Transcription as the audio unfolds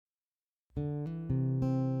Hey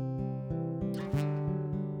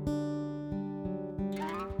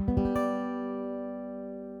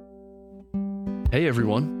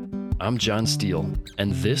everyone, I'm John Steele,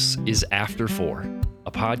 and this is After 4,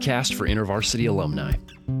 a podcast for InterVarsity alumni.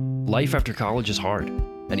 Life after college is hard,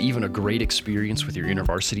 and even a great experience with your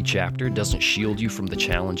InterVarsity chapter doesn't shield you from the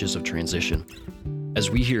challenges of transition. As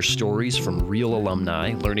we hear stories from real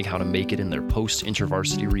alumni learning how to make it in their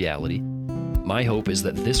post-InterVarsity reality, my hope is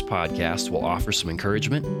that this podcast will offer some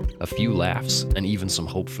encouragement, a few laughs, and even some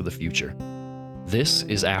hope for the future. This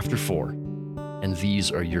is After 4, and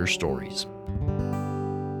these are your stories.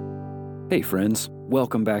 Hey friends,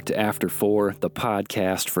 welcome back to After 4, the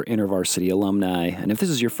podcast for InterVarsity alumni. And if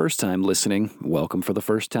this is your first time listening, welcome for the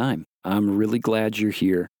first time. I'm really glad you're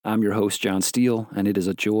here. I'm your host, John Steele, and it is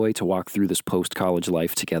a joy to walk through this post-college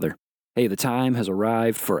life together. Hey, the time has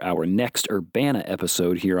arrived for our next Urbana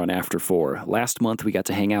episode here on After 4. Last month, we got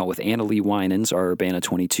to hang out with Anna Lee Winans, our Urbana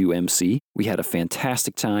 22 MC. We had a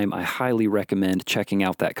fantastic time. I highly recommend checking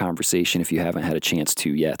out that conversation if you haven't had a chance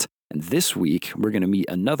to yet. And this week, we're going to meet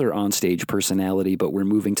another onstage personality, but we're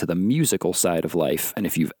moving to the musical side of life. And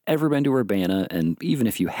if you've ever been to Urbana, and even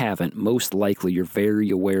if you haven't, most likely you're very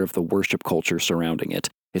aware of the worship culture surrounding it.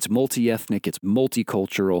 It's multi-ethnic, it's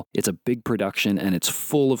multicultural, it's a big production, and it's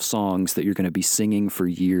full of songs that you're going to be singing for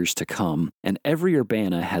years to come. And every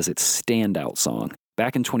Urbana has its standout song.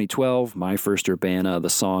 Back in 2012, my first Urbana, the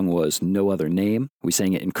song was No Other Name. We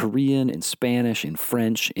sang it in Korean, in Spanish, in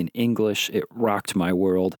French, in English. It rocked my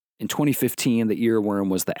world. In 2015, the earworm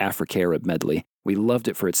was the Afro-Carib medley. We loved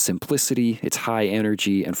it for its simplicity, its high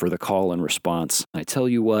energy, and for the call and response. I tell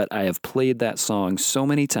you what, I have played that song so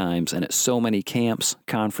many times and at so many camps,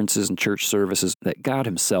 conferences, and church services that God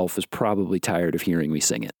himself is probably tired of hearing me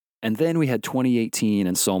sing it. And then we had 2018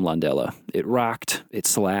 and Som Landella. It rocked, it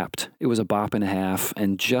slapped, it was a bop and a half,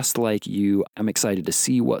 and just like you, I'm excited to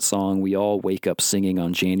see what song we all wake up singing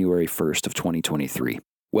on January 1st of 2023.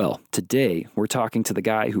 Well, today, we're talking to the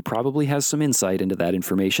guy who probably has some insight into that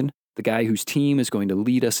information, the guy whose team is going to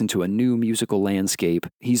lead us into a new musical landscape.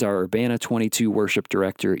 He's our Urbana 22 worship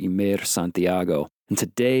director, Imer Santiago. And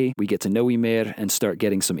today, we get to know Imer and start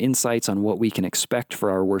getting some insights on what we can expect for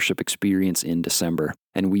our worship experience in December.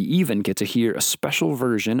 And we even get to hear a special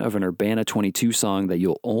version of an Urbana 22 song that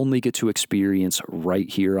you'll only get to experience right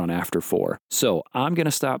here on After 4. So I'm going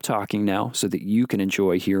to stop talking now so that you can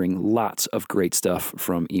enjoy hearing lots of great stuff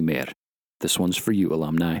from Imer. This one's for you,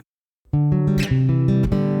 alumni.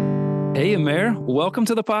 Hey, Imer, welcome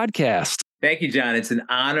to the podcast. Thank you, John. It's an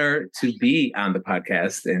honor to be on the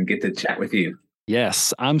podcast and get to chat with you.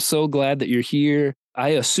 Yes, I'm so glad that you're here. I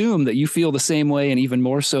assume that you feel the same way and even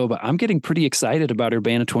more so, but I'm getting pretty excited about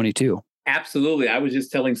Urbana 22. Absolutely. I was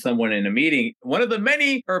just telling someone in a meeting, one of the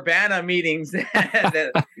many Urbana meetings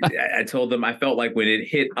that I told them I felt like when it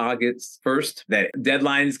hit August 1st, that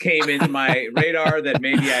deadlines came into my radar that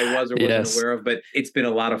maybe I was or wasn't aware of, but it's been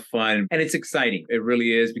a lot of fun and it's exciting. It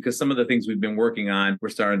really is, because some of the things we've been working on, we're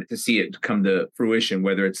starting to see it come to fruition,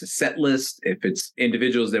 whether it's a set list, if it's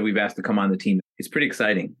individuals that we've asked to come on the team. It's pretty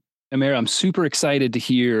exciting. Imer, I'm super excited to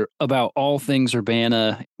hear about all things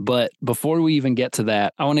Urbana, but before we even get to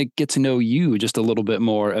that, I want to get to know you just a little bit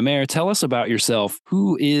more. Imer, tell us about yourself.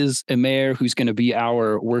 Who is Imer, who's going to be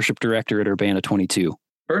our worship director at Urbana 22?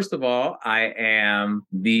 First of all, I am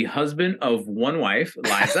the husband of one wife,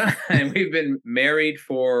 Liza, and we've been married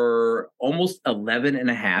for almost 11 and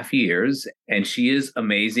a half years, and she is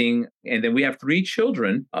amazing. And then we have 3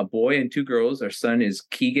 children, a boy and 2 girls. Our son is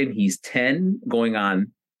Keegan. He's 10, going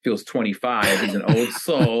on feels 25. He's an old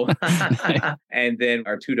soul. And then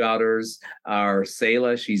our 2 daughters are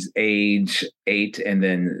Selah, she's age 8, and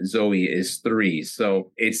then Zoe is 3.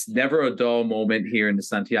 So it's never a dull moment here in the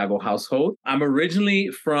Santiago household. I'm originally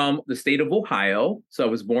from the state of Ohio. So I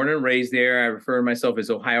was born and raised there. I refer to myself as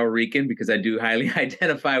Ohio Rican because I do highly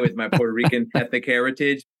identify with my Puerto Rican ethnic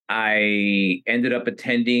heritage. I ended up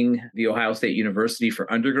attending The Ohio State University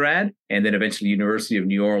for undergrad and then eventually University of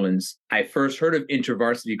New Orleans. I first heard of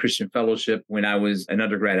InterVarsity Christian Fellowship when I was an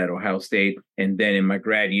undergrad at Ohio State. And then in my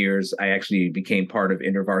grad years, I actually became part of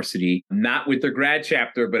InterVarsity, not with the grad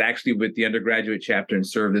chapter, but actually with the undergraduate chapter and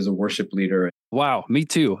served as a worship leader. Wow, me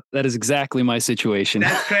too. That is exactly my situation.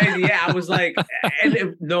 That's crazy. Yeah, I was like,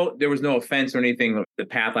 there was no offense or anything. The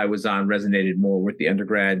path I was on resonated more with the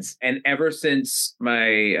undergrads. And ever since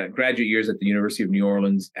my graduate years at the University of New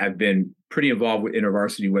Orleans, I've been pretty involved with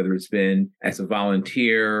InterVarsity, whether it's been as a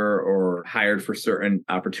volunteer or hired for certain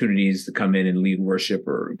opportunities to come in and lead worship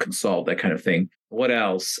or consult, that kind of thing. What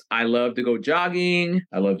else? I love to go jogging.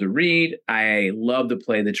 I love to read. I love to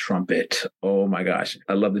play the trumpet. Oh my gosh,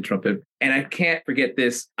 I love the trumpet. And I can't forget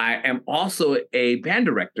this. I am also a band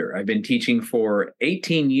director. I've been teaching for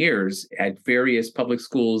 18 years at various public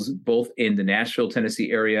schools, both in the Nashville,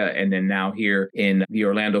 Tennessee area, and then now here in the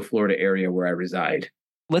Orlando, Florida area where I reside.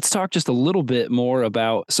 Let's talk just a little bit more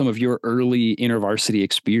about some of your early InterVarsity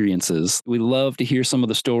experiences. We love to hear some of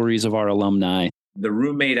the stories of our alumni. The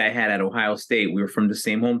roommate I had at Ohio State, we were from the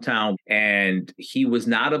same hometown, and he was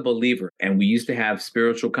not a believer. And we used to have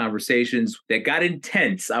spiritual conversations that got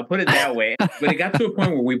intense. I'll put it that way. But it got to a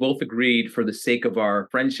point where we both agreed, for the sake of our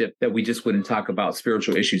friendship, that we just wouldn't talk about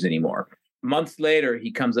spiritual issues anymore. Months later,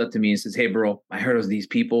 he comes up to me and says, "Hey, bro, I heard of these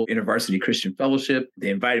people, InterVarsity Christian Fellowship. They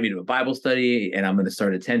invited me to a Bible study and I'm going to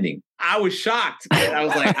start attending." I was shocked. And I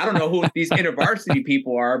was like, I don't know who these InterVarsity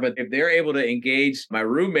people are, but if they're able to engage my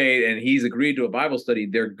roommate and he's agreed to a Bible study,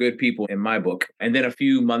 they're good people in my book. And then a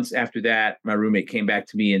few months after that, my roommate came back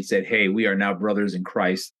to me and said, "Hey, we are now brothers in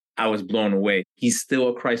Christ." I was blown away. He's still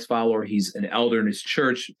a Christ follower. He's an elder in his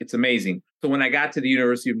church. It's amazing. So when I got to the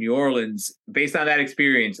University of New Orleans, based on that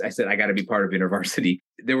experience, I said, I got to be part of InterVarsity.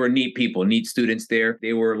 There were neat people, neat students there.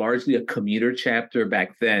 They were largely a commuter chapter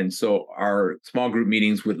back then. So our small group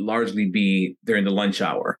meetings would largely be during the lunch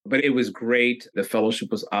hour. But it was great. The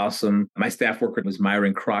fellowship was awesome. My staff worker was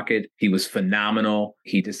Myron Crockett. He was phenomenal.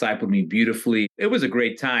 He discipled me beautifully. It was a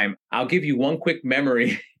great time. I'll give you one quick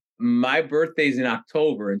memory. My birthday's in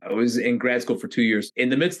October. I was in grad school for 2 years. In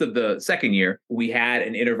the midst of the second year, we had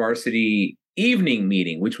an InterVarsity evening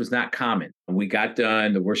meeting, which was not common. We got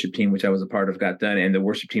done, the worship team, which I was a part of, got done. And the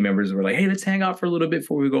worship team members were like, "Hey, let's hang out for a little bit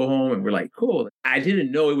before we go home." And we're like, cool. I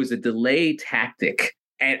didn't know it was a delay tactic.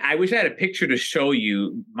 And I wish I had a picture to show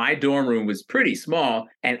you. My dorm room was pretty small,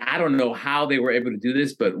 and I don't know how they were able to do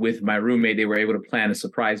this, but with my roommate, they were able to plan a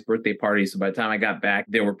surprise birthday party. So by the time I got back,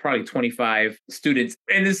 there were probably 25 students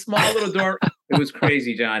in this small little dorm. It was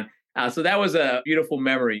crazy, John. So that was a beautiful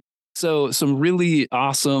memory. So some really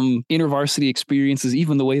awesome InterVarsity experiences,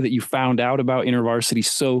 even the way that you found out about InterVarsity,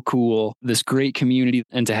 so cool. This great community,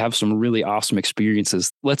 and to have some really awesome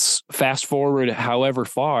experiences. Let's fast forward however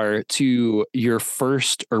far to your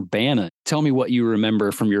first Urbana. Tell me what you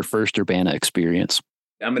remember from your first Urbana experience.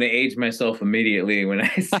 I'm going to age myself immediately when I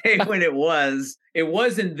say when it was. It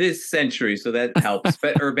wasn't this century, so that helps.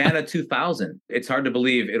 But Urbana 2000, it's hard to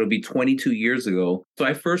believe it'll be 22 years ago. So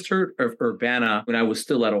I first heard of Urbana when I was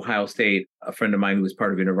still at Ohio State. A friend of mine who was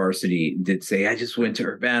part of InterVarsity did say, "I just went to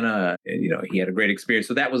Urbana." And, he had a great experience.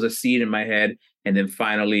 So that was a seed in my head. And then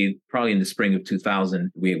finally, probably in the spring of 2000,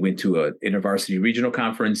 we went to an InterVarsity regional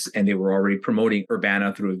conference, and they were already promoting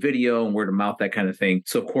Urbana through a video and word of mouth, that kind of thing.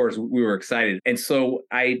 So of course, we were excited. And so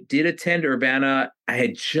I did attend Urbana. I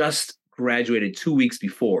had just graduated 2 weeks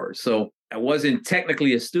before. So I wasn't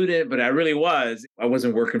technically a student, but I really was. I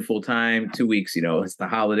wasn't working full time, 2 weeks, it's the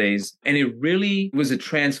holidays. And it really was a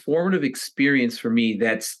transformative experience for me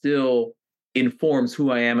that still informs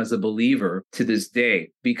who I am as a believer to this day.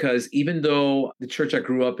 Because even though the church I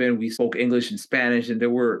grew up in, we spoke English and Spanish, and there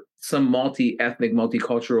were some multi-ethnic,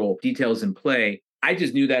 multicultural details in play, I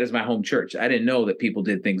just knew that as my home church. I didn't know that people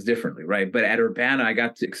did things differently, right? But at Urbana, I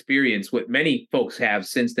got to experience what many folks have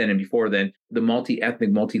since then and before then, the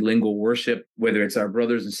multi-ethnic, multilingual worship, whether it's our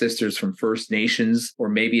brothers and sisters from First Nations, or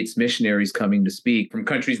maybe it's missionaries coming to speak from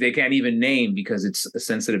countries they can't even name because it's a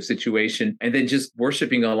sensitive situation, and then just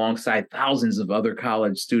worshiping alongside thousands of other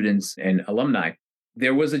college students and alumni.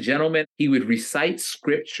 There was a gentleman, he would recite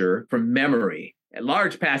scripture from memory.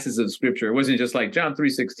 Large passages of scripture. It wasn't just like John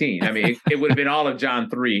 3:16. I mean, it would have been all of John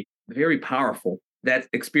 3. Very powerful. That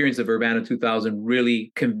experience of Urbana 2000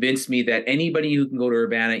 really convinced me that anybody who can go to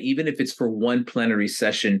Urbana, even if it's for one plenary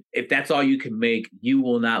session, if that's all you can make, you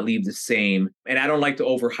will not leave the same. And I don't like to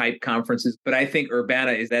overhype conferences, but I think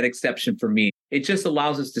Urbana is that exception for me. It just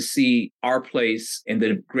allows us to see our place in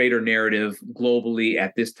the greater narrative globally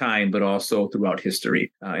at this time, but also throughout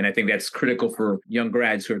history. And I think that's critical for young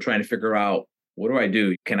grads who are trying to figure out, what do I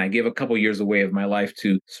do? Can I give a couple years away of my life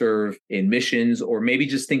to serve in missions, or maybe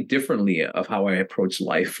just think differently of how I approach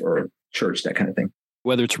life or church, that kind of thing?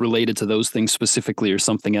 Whether it's related to those things specifically or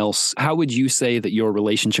something else, how would you say that your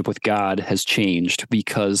relationship with God has changed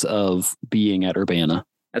because of being at Urbana?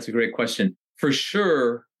 That's a great question. For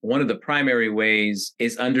sure, one of the primary ways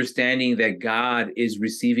is understanding that God is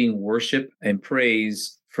receiving worship and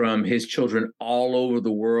praise from his children all over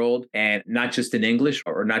the world, and not just in English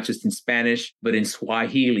or not just in Spanish, but in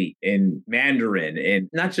Swahili, in Mandarin, and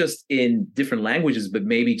not just in different languages, but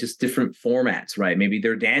maybe just different formats, right? Maybe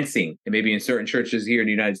they're dancing, and maybe in certain churches here in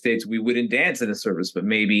the United States, we wouldn't dance in a service, but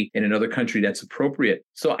maybe in another country that's appropriate.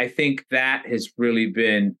 So I think that has really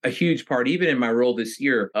been a huge part, even in my role this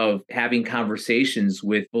year, of having conversations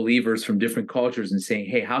with believers from different cultures and saying,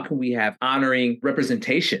 hey, how can we have honoring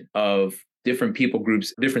representation of different people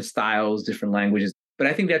groups, different styles, different languages? But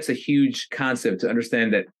I think that's a huge concept to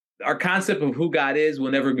understand that our concept of who God is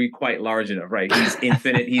will never be quite large enough, right? He's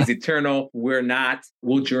infinite. He's eternal. We're not.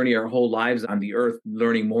 We'll journey our whole lives on the earth,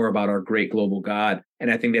 learning more about our great global God.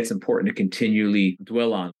 And I think that's important to continually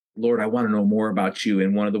dwell on. Lord, I want to know more about you.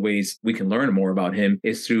 And one of the ways we can learn more about him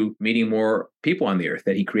is through meeting more people on the earth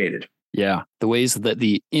that he created. Yeah. The ways that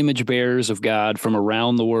the image bearers of God from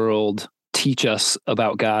around the world teach us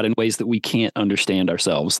about God in ways that we can't understand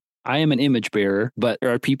ourselves. I am an image bearer, but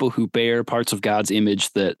there are people who bear parts of God's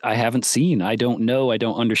image that I haven't seen. I don't know. I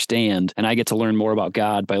don't understand. And I get to learn more about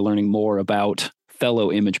God by learning more about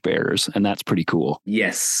fellow image bearers. And that's pretty cool.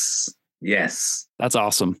 Yes. Yes. That's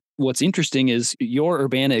awesome. What's interesting is your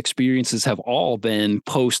Urbana experiences have all been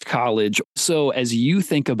post-college. So as you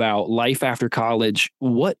think about life after college,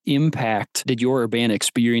 what impact did your Urbana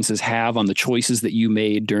experiences have on the choices that you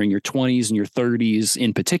made during your 20s and your 30s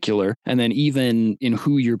in particular, and then even in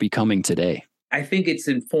who you're becoming today? I think it's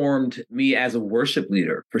informed me as a worship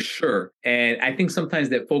leader for sure. And I think sometimes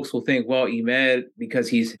that folks will think, well, Imed, because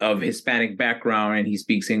he's of Hispanic background and he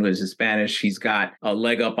speaks English and Spanish, he's got a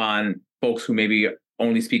leg up on folks who maybe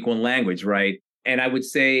only speak one language, right? And I would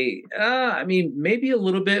say, maybe a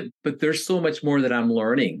little bit, but there's so much more that I'm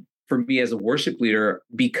learning. For me as a worship leader,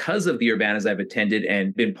 because of the Urbanas I've attended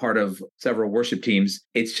and been part of several worship teams,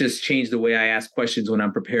 it's just changed the way I ask questions when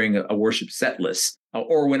I'm preparing a worship set list,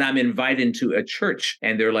 or when I'm invited to a church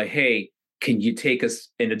and they're like, hey, can you take us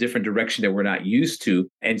in a different direction that we're not used to?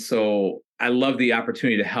 And so I love the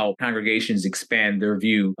opportunity to help congregations expand their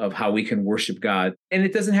view of how we can worship God. And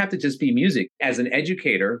it doesn't have to just be music. As an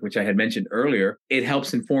educator, which I had mentioned earlier, it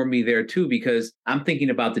helps inform me there too, because I'm thinking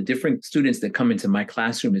about the different students that come into my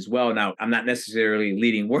classroom as well. Now, I'm not necessarily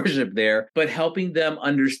leading worship there, but helping them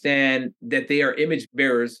understand that they are image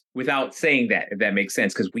bearers without saying that, if that makes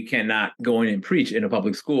sense, because we cannot go in and preach in a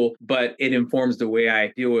public school, but it informs the way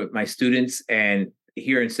I deal with my students. And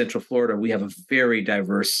here in Central Florida, we have a very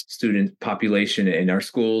diverse student population in our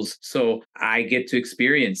schools. So I get to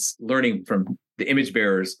experience learning from the image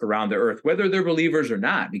bearers around the earth, whether they're believers or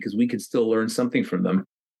not, because we can still learn something from them.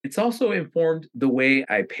 It's also informed the way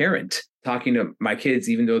I parent, talking to my kids,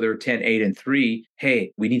 even though they're 10, 8, and 3,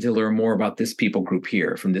 hey, we need to learn more about this people group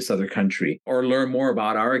here from this other country, or learn more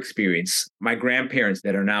about our experience. My grandparents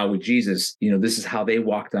that are now with Jesus, this is how they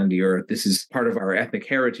walked on the earth. This is part of our ethnic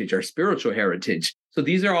heritage, our spiritual heritage. So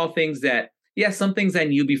these are all things that, some things I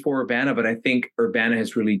knew before Urbana, but I think Urbana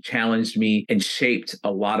has really challenged me and shaped a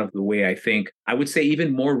lot of the way I think. I would say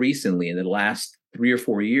even more recently in the last 3 or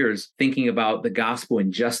 4 years, thinking about the gospel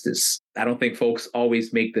and justice. I don't think folks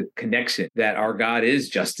always make the connection that our God is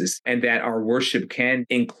justice and that our worship can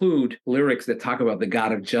include lyrics that talk about the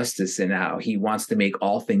God of justice and how he wants to make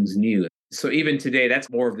all things new. So even today, that's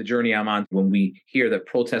more of the journey I'm on when we hear that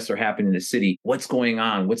protests are happening in the city. What's going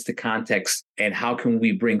on? What's the context? And how can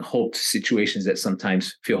we bring hope to situations that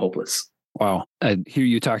sometimes feel hopeless? Wow. I hear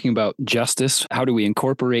you talking about justice. How do we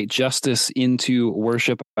incorporate justice into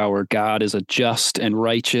worship? Our God is a just and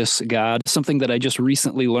righteous God. Something that I just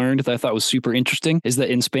recently learned that I thought was super interesting is that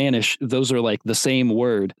in Spanish, those are like the same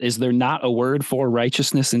word. Is there not a word for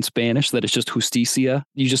righteousness in Spanish that is just justicia?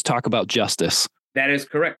 You just talk about justice. That is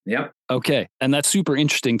correct. Yep. Okay. And that's super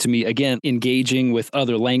interesting to me. Again, engaging with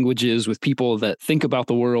other languages, with people that think about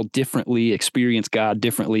the world differently, experience God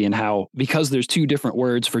differently, and how, because there's two different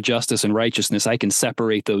words for justice and righteousness, I can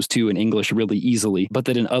separate those two in English really easily. But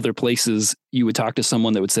that in other places, you would talk to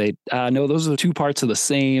someone that would say, no, those are two parts of the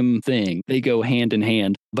same thing. They go hand in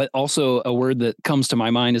hand. But also a word that comes to my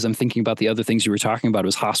mind as I'm thinking about the other things you were talking about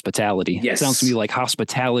was hospitality. Yes. It sounds to me like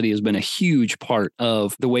hospitality has been a huge part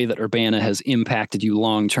of the way that Urbana has impacted you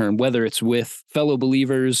long term, whether it's with fellow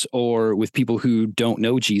believers or with people who don't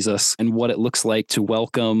know Jesus, and what it looks like to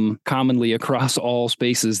welcome commonly across all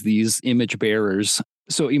spaces these image bearers.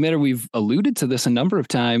 So, Imelda, we've alluded to this a number of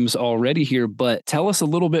times already here, but tell us a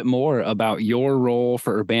little bit more about your role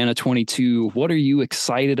for Urbana 22. What are you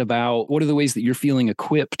excited about? What are the ways that you're feeling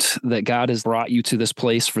equipped that God has brought you to this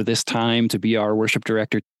place for this time to be our worship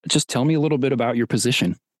director? Just tell me a little bit about your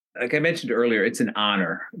position. Like I mentioned earlier, it's an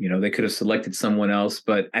honor. They could have selected someone else,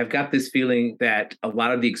 but I've got this feeling that a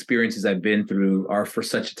lot of the experiences I've been through are for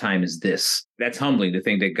such a time as this. That's humbling to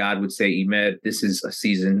think that God would say, Emed, this is a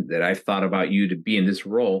season that I've thought about you to be in this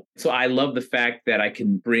role. So I love the fact that I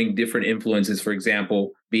can bring different influences, for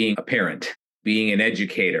example, being a parent, being an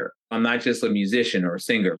educator. I'm not just a musician or a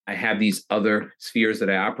singer. I have these other spheres that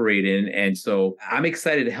I operate in. And so I'm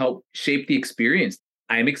excited to help shape the experience.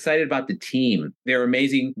 I'm excited about the team. They're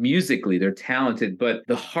amazing musically. They're talented, but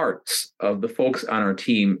the hearts of the folks on our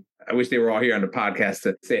team, I wish they were all here on the podcast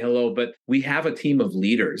to say hello, but we have a team of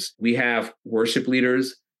leaders. We have worship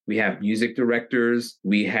leaders. We have music directors.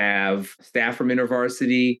 We have staff from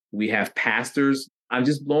InterVarsity. We have pastors. I'm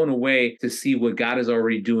just blown away to see what God is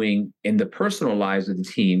already doing in the personal lives of the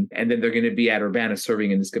team. And then they're going to be at Urbana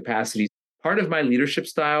serving in this capacity. Part of my leadership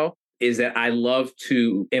style is that I love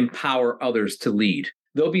to empower others to lead.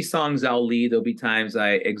 There'll be songs I'll lead. There'll be times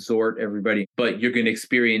I exhort everybody, but you're going to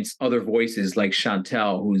experience other voices like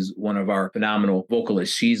Chantel, who's one of our phenomenal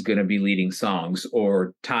vocalists. She's going to be leading songs,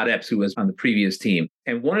 or Todd Epps, who was on the previous team.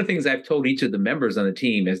 And one of the things I've told each of the members on the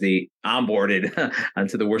team as they onboarded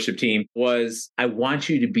onto the worship team was, I want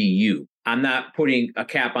you to be you. I'm not putting a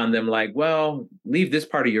cap on them like, well, leave this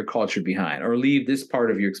part of your culture behind or leave this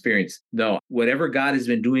part of your experience. No, whatever God has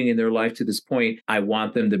been doing in their life to this point, I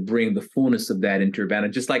want them to bring the fullness of that into Urbana,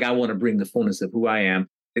 just like I want to bring the fullness of who I am.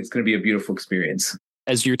 It's going to be a beautiful experience.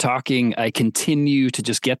 As you're talking, I continue to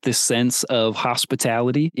just get this sense of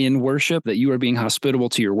hospitality in worship, that you are being hospitable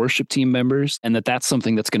to your worship team members, and that's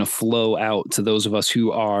something that's going to flow out to those of us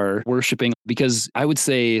who are worshiping. Because I would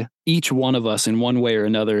say each one of us in one way or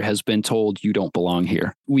another has been told you don't belong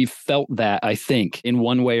here. We've felt that, I think, in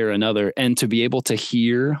one way or another. And to be able to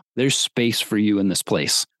hear there's space for you in this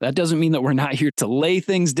place. That doesn't mean that we're not here to lay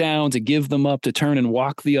things down, to give them up, to turn and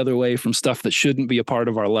walk the other way from stuff that shouldn't be a part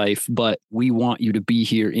of our life. But we want you to be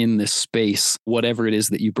here in this space, whatever it is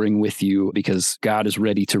that you bring with you, because God is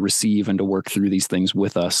ready to receive and to work through these things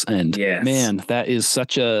with us. And man, that is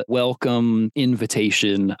such a welcome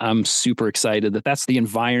invitation. I'm super excited that that's the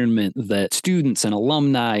environment that students and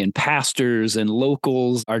alumni and pastors and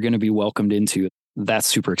locals are going to be welcomed into. That's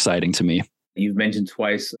super exciting to me. You've mentioned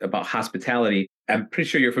twice about hospitality. I'm pretty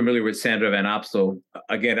sure you're familiar with Sandra Van Opsel.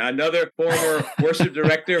 Again, another former worship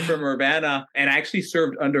director from Urbana, and I actually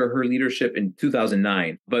served under her leadership in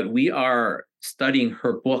 2009. But we are studying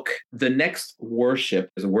her book, The Next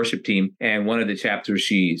Worship, as a worship team. And one of the chapters,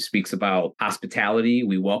 she speaks about hospitality,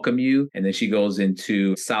 we welcome you. And then she goes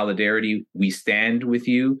into solidarity, we stand with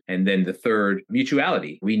you. And then the third,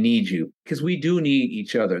 mutuality, we need you. Because we do need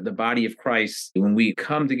each other. The body of Christ, when we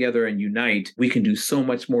come together and unite, we can do so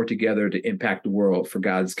much more together to impact the world for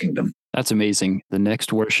God's kingdom. That's amazing. The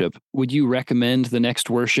Next Worship. Would you recommend The Next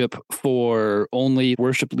Worship for only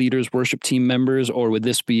worship leaders, worship team members, or would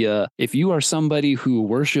this be if you are somebody who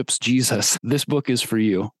worships Jesus, this book is for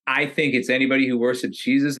you? I think it's anybody who worships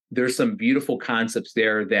Jesus. There's some beautiful concepts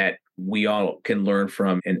there that we all can learn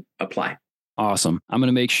from and apply. Awesome. I'm going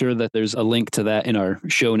to make sure that there's a link to that in our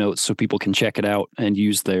show notes so people can check it out and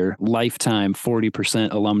use their lifetime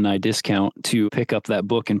 40% alumni discount to pick up that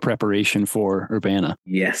book in preparation for Urbana.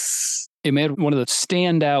 Yes. Emed, one of the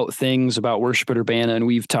standout things about worship at Urbana, and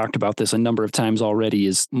we've talked about this a number of times already,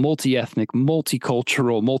 is multi-ethnic,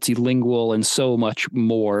 multicultural, multilingual, and so much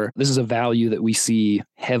more. This is a value that we see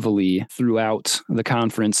heavily throughout the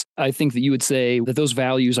conference. I think that you would say that those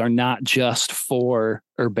values are not just for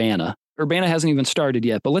Urbana. Urbana hasn't even started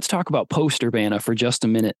yet, but let's talk about post-Urbana for just a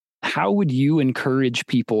minute. How would you encourage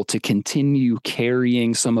people to continue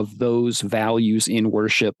carrying some of those values in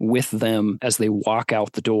worship with them as they walk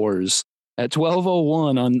out the doors? At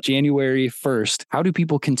 12:01 on January 1st, how do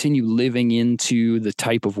people continue living into the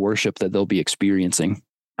type of worship that they'll be experiencing?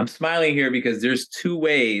 I'm smiling here because there's two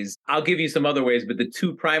ways. I'll give you some other ways, but the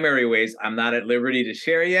two primary ways I'm not at liberty to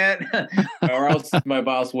share yet, or else my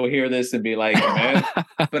boss will hear this and be like, man.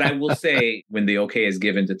 But I will say when the okay is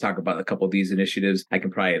given to talk about a couple of these initiatives, I can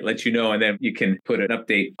probably let you know, and then you can put an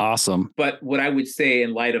update. Awesome. But what I would say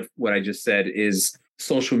in light of what I just said is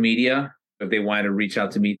social media. If they want to reach out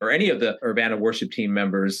to me or any of the Urbana worship team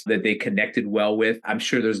members that they connected well with, I'm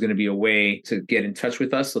sure there's going to be a way to get in touch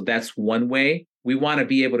with us. So that's one way. We want to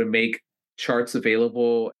be able to make charts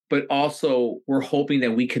available, but also we're hoping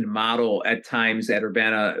that we can model at times at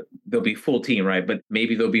Urbana there'll be full team, right? But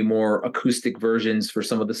maybe there'll be more acoustic versions for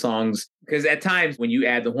some of the songs. Because at times when you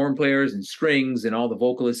add the horn players and strings and all the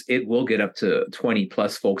vocalists, it will get up to 20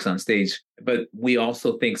 plus folks on stage. But we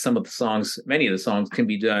also think some of the songs, many of the songs can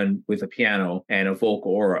be done with a piano and a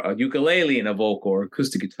vocal, or a ukulele and a vocal, or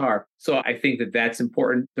acoustic guitar. So I think that that's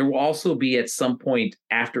important. There will also be at some point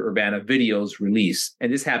after Urbana videos release.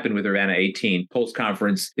 And this happened with Urbana 18.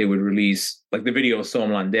 Post-conference, they would release like the video of Som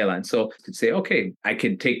Landela. And so to say, okay, I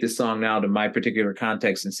can take this song now to my particular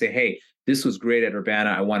context and say, hey, this was great at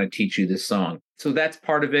Urbana. I want to teach you this song. So that's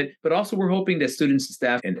part of it. But also we're hoping that students and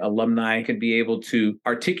staff and alumni can be able to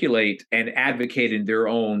articulate and advocate in their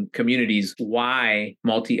own communities why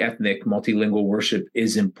multi-ethnic, multilingual worship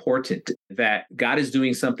is important. That God is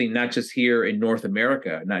doing something not just here in North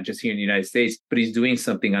America, not just here in the United States, but he's doing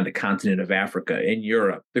something on the continent of Africa, in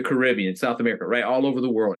Europe, the Caribbean, South America, right? All over the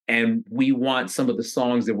world. And we want some of the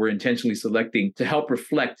songs that we're intentionally selecting to help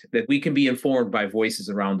reflect that we can be informed by voices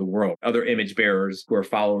around the world, other image bearers who are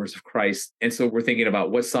followers of Christ. And so we're thinking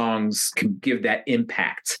about what songs can give that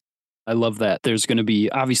impact. I love that. There's going to be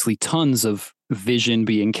obviously tons of vision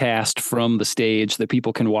being cast from the stage that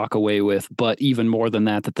people can walk away with, but even more than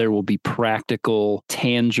that, that there will be practical,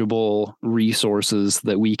 tangible resources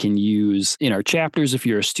that we can use in our chapters. If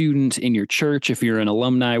you're a student, in your church, if you're an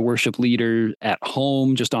alumni worship leader, at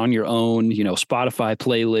home, just on your own, Spotify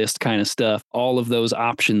playlist kind of stuff, all of those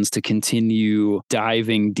options to continue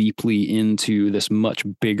diving deeply into this much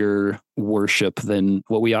bigger worship than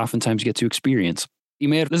what we oftentimes get to experience.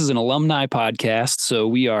 Imer, this is an alumni podcast, so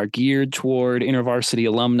we are geared toward InterVarsity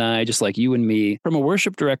alumni, just like you and me. From a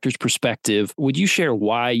worship director's perspective, would you share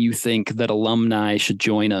why you think that alumni should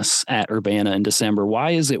join us at Urbana in December?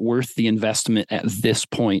 Why is it worth the investment at this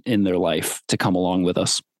point in their life to come along with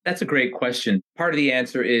us? That's a great question. Part of the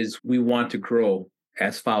answer is we want to grow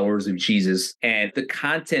as followers of Jesus. And the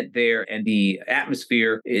content there and the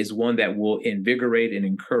atmosphere is one that will invigorate and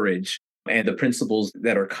encourage. And the principles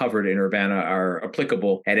that are covered in Urbana are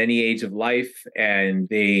applicable at any age of life, and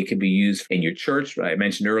they can be used in your church. I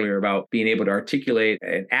mentioned earlier about being able to articulate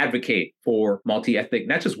and advocate for multi-ethnic,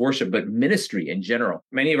 not just worship, but ministry in general.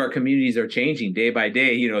 Many of our communities are changing day by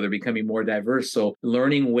day. They're becoming more diverse. So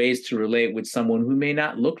learning ways to relate with someone who may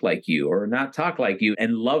not look like you or not talk like you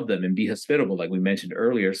and love them and be hospitable, like we mentioned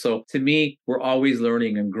earlier. So to me, we're always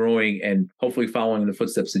learning and growing and hopefully following in the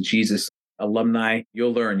footsteps of Jesus. Alumni,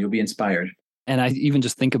 you'll learn, you'll be inspired. And I even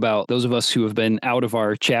just think about those of us who have been out of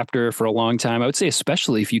our chapter for a long time. I would say,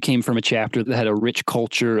 especially if you came from a chapter that had a rich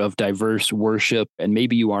culture of diverse worship, and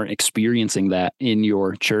maybe you aren't experiencing that in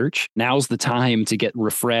your church, now's the time to get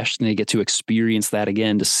refreshed and to get to experience that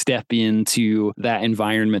again, to step into that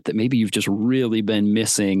environment that maybe you've just really been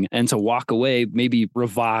missing, and to walk away maybe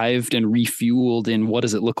revived and refueled in what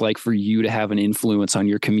does it look like for you to have an influence on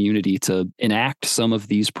your community to enact some of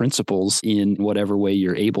these principles in whatever way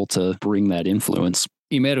you're able to bring that influence.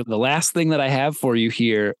 Imer, the last thing that I have for you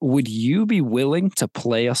here, would you be willing to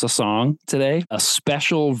play us a song today? A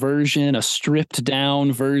special version, a stripped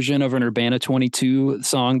down version of an Urbana 22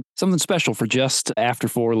 song, something special for just After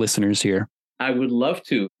Four listeners here. I would love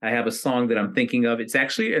to. I have a song that I'm thinking of. It's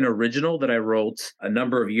actually an original that I wrote a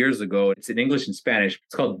number of years ago. It's in English and Spanish.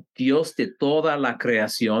 It's called Dios de toda la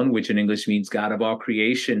creación, which in English means God of all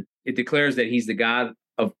creation. It declares that he's the God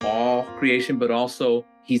of all creation, but also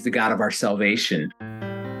he's the God of our salvation.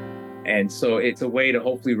 And so it's a way to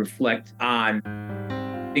hopefully reflect on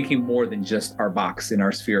thinking more than just our box in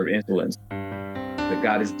our sphere of influence, that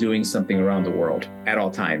God is doing something around the world at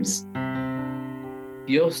all times.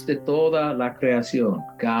 Dios de toda la creación,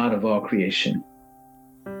 God of all creation.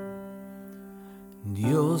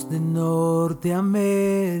 Dios de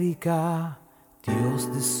Norteamérica, Dios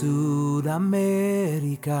de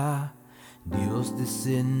Sudamérica, Dios de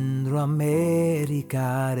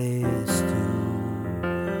Centroamérica eres tú.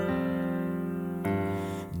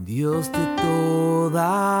 Dios de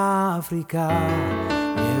toda África,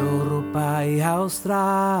 Europa y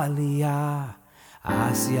Australia,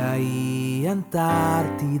 Asia y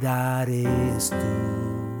Antártida eres tú.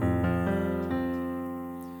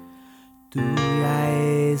 Tuya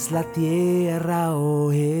es la tierra,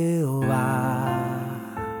 oh Jehová.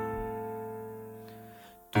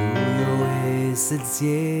 Tuyo es el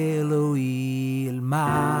cielo y el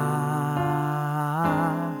mar.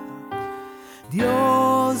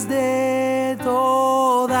 Dios de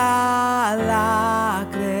toda la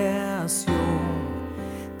creación,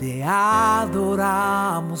 te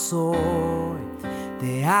adoramos hoy,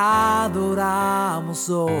 te adoramos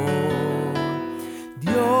hoy.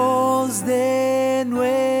 Dios de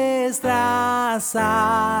nuestra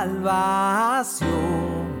salvación,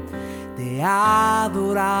 te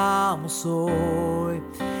adoramos hoy,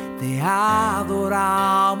 te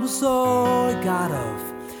adoramos hoy, God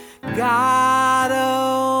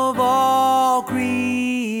of all creation.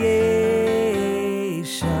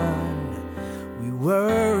 We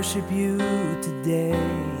worship you today,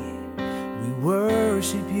 we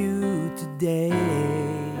worship you today,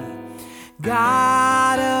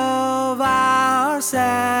 God of our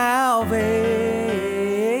salvation.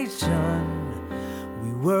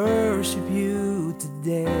 We worship you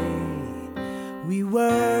today, we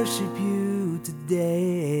worship you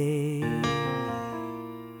today.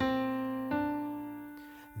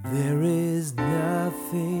 There is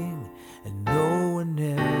nothing and no one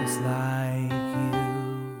else like you.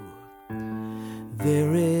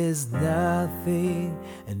 There is nothing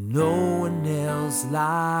and no one else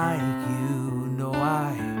like you.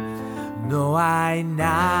 No hay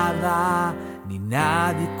nada ni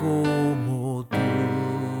nadie como tú,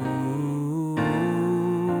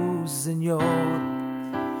 Señor.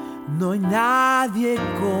 No hay nadie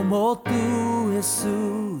como tú,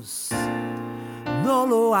 Jesús. No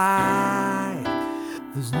lo hay.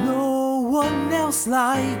 There's no one else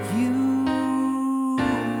like you. No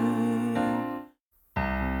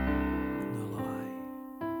lo hay.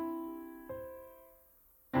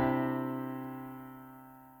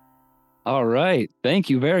 All right.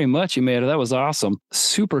 Thank you very much, Imelda. That was awesome.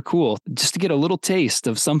 Super cool. Just to get a little taste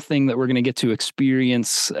of something that we're going to get to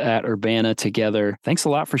experience at Urbana together. Thanks a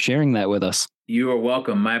lot for sharing that with us. You are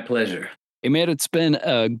welcome. My pleasure. Imelda, it's been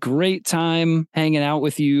a great time hanging out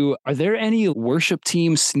with you. Are there any worship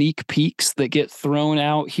team sneak peeks that get thrown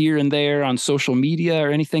out here and there on social media or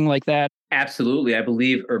anything like that? Absolutely. I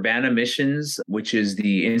believe Urbana Missions, which is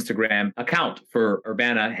the Instagram account for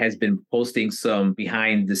Urbana, has been posting some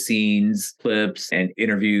behind the scenes clips and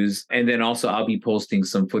interviews. And then also I'll be posting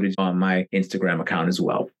some footage on my Instagram account as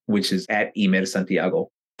well, which is at Imer Santiago.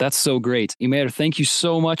 That's so great. Imer, thank you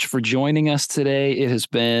so much for joining us today. It has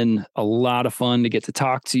been a lot of fun to get to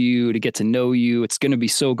talk to you, to get to know you. It's going to be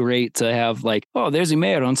so great to have there's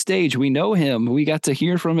Imer on stage. We know him. We got to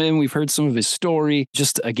hear from him. We've heard some of his story.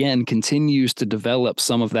 Just, again, continues to develop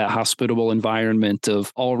some of that hospitable environment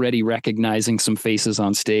of already recognizing some faces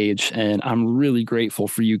on stage. And I'm really grateful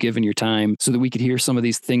for you giving your time so that we could hear some of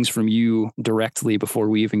these things from you directly before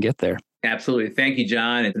we even get there. Absolutely. Thank you,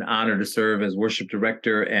 John. It's an honor to serve as worship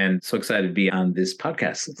director and so excited to be on this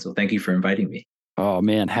podcast. So thank you for inviting me. Oh,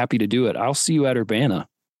 man. Happy to do it. I'll see you at Urbana.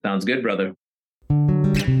 Sounds good, brother.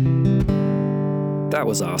 That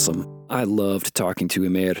was awesome. I loved talking to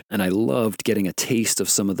Imer, and I loved getting a taste of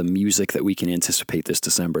some of the music that we can anticipate this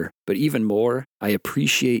December. But even more, I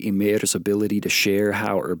appreciate Imer's ability to share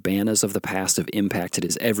how Urbanas of the past have impacted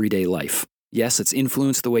his everyday life. Yes, it's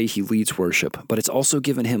influenced the way he leads worship, but it's also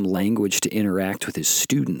given him language to interact with his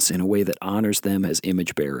students in a way that honors them as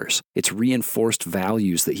image bearers. It's reinforced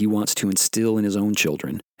values that he wants to instill in his own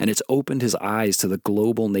children, and it's opened his eyes to the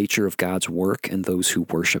global nature of God's work and those who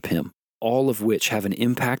worship him, all of which have an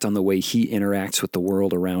impact on the way he interacts with the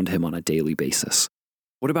world around him on a daily basis.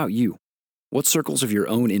 What about you? What circles of your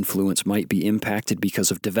own influence might be impacted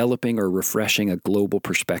because of developing or refreshing a global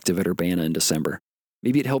perspective at Urbana in December?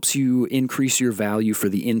 Maybe it helps you increase your value for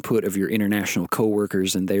the input of your international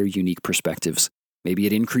coworkers and their unique perspectives. Maybe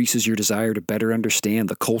it increases your desire to better understand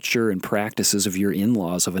the culture and practices of your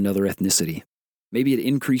in-laws of another ethnicity. Maybe it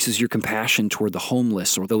increases your compassion toward the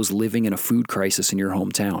homeless or those living in a food crisis in your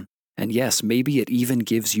hometown. And yes, maybe it even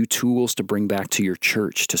gives you tools to bring back to your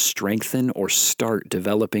church to strengthen or start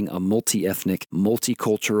developing a multi-ethnic,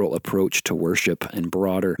 multicultural approach to worship and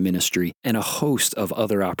broader ministry, and a host of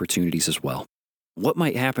other opportunities as well. What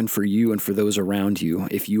might happen for you and for those around you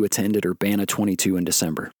if you attended Urbana 22 in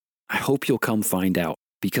December? I hope you'll come find out,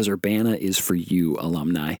 because Urbana is for you,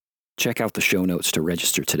 alumni. Check out the show notes to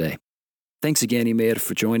register today. Thanks again, Imer,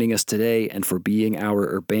 for joining us today and for being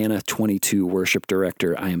our Urbana 22 worship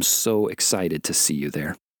director. I am so excited to see you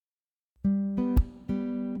there.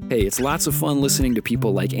 Hey, it's lots of fun listening to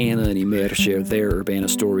people like Anna and Imer share their Urbana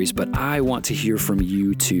stories, but I want to hear from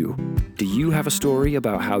you too. Do you have a story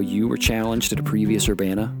about how you were challenged at a previous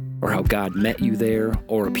Urbana? Or how God met you there?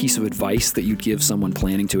 Or a piece of advice that you'd give someone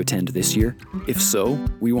planning to attend this year? If so,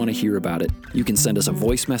 we want to hear about it. You can send us a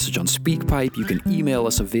voice message on SpeakPipe, you can email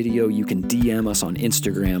us a video, you can DM us on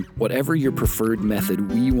Instagram. Whatever your preferred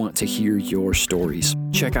method, we want to hear your stories.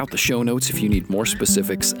 Check out the show notes if you need more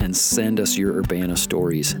specifics and send us your Urbana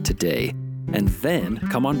stories today. And then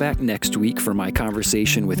come on back next week for my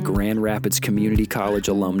conversation with Grand Rapids Community College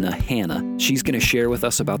alumna Hannah. She's going to share with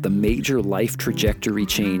us about the major life trajectory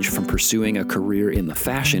change from pursuing a career in the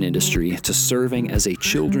fashion industry to serving as a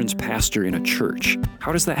children's pastor in a church.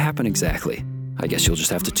 How does that happen exactly? I guess you'll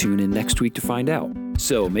just have to tune in next week to find out.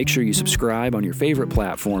 So make sure you subscribe on your favorite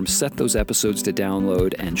platform, set those episodes to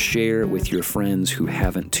download, and share with your friends who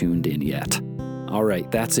haven't tuned in yet. All right,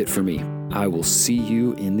 that's it for me. I will see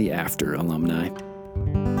you in the after, alumni.